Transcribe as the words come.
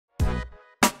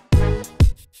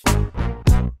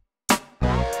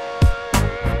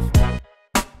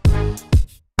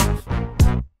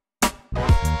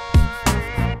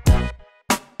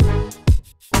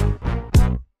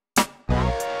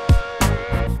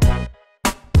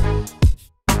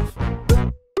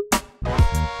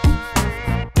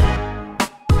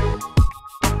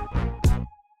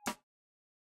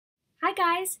Hi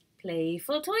guys,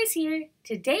 Playful Toys here.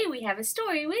 Today we have a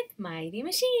story with Mighty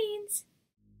Machines.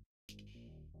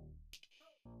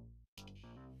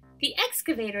 The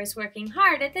excavator is working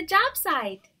hard at the job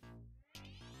site.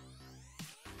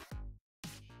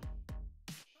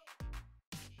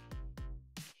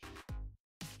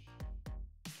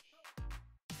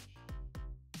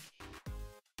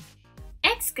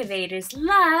 Excavators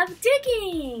love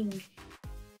digging.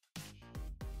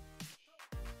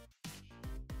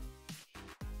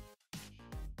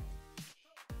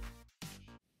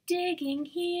 Digging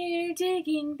here,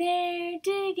 digging there,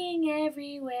 digging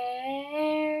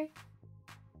everywhere.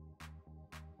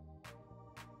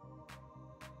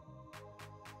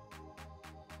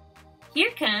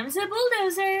 Here comes a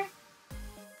bulldozer.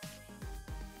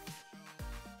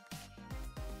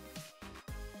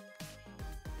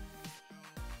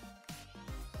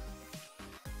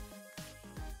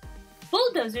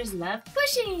 Bulldozers love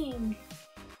pushing.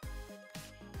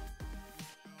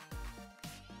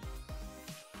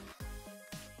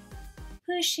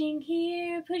 Pushing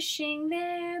here, pushing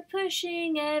there,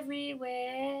 pushing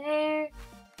everywhere.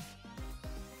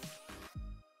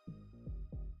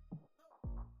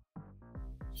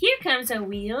 Here comes a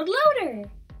wheeled loader.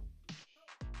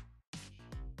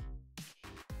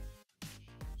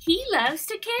 He loves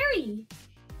to carry.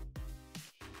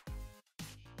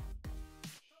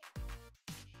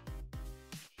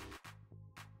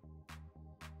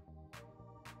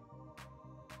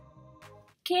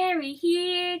 Carry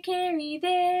here, carry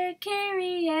there,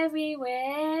 carry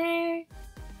everywhere.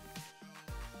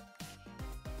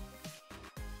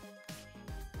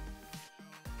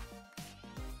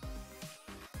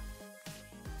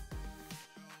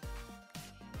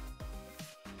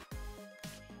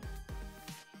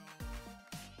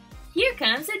 Here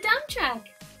comes a dump truck.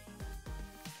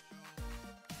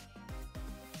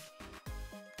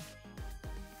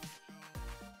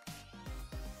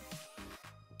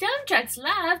 Dump trucks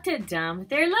love to dump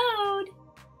their load.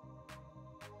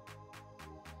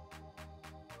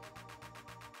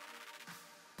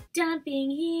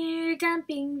 Dumping here,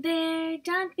 dumping there,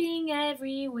 dumping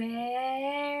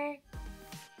everywhere.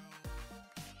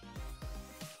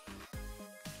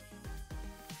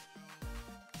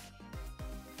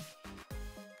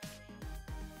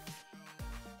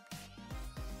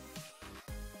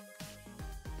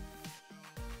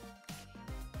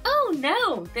 Oh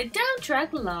no! The dump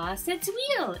truck lost its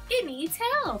wheel. It needs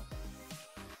help.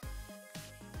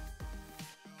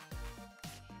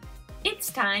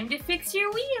 It's time to fix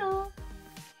your wheel.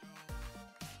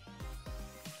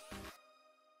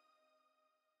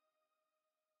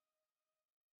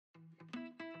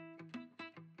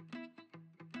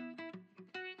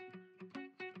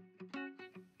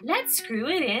 Let's screw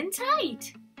it in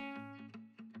tight.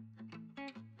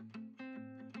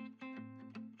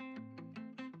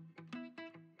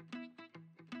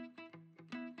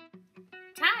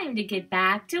 Time to get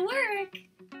back to work.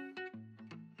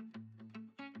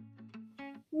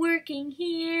 Working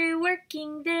here,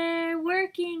 working there,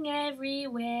 working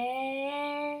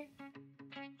everywhere.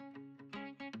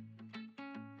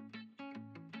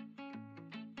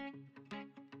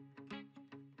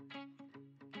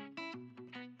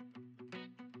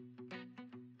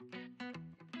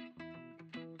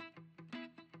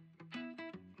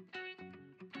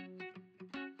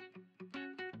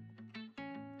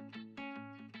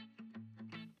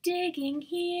 Digging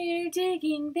here,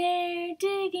 digging there,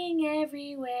 digging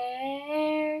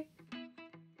everywhere.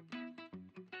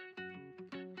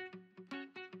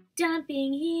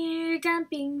 Dumping here,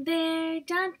 dumping there,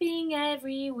 dumping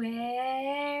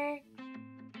everywhere.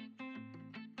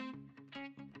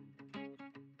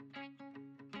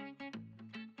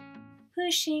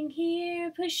 Pushing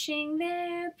here, pushing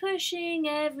there, pushing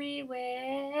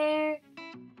everywhere.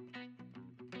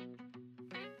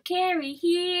 Carry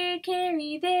here,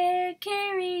 carry there,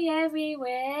 carry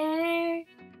everywhere.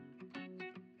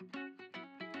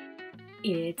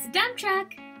 It's a dump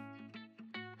truck.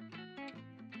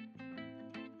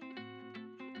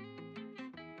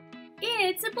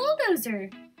 It's a bulldozer.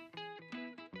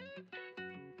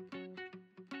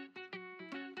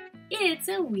 It's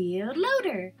a wheeled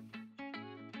loader.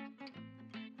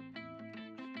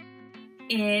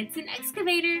 It's an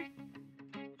excavator.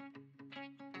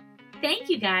 Thank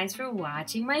you guys for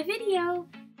watching my video.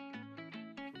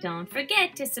 Don't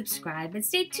forget to subscribe and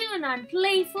stay tuned on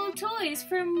Playful Toys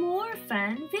for more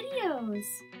fun videos.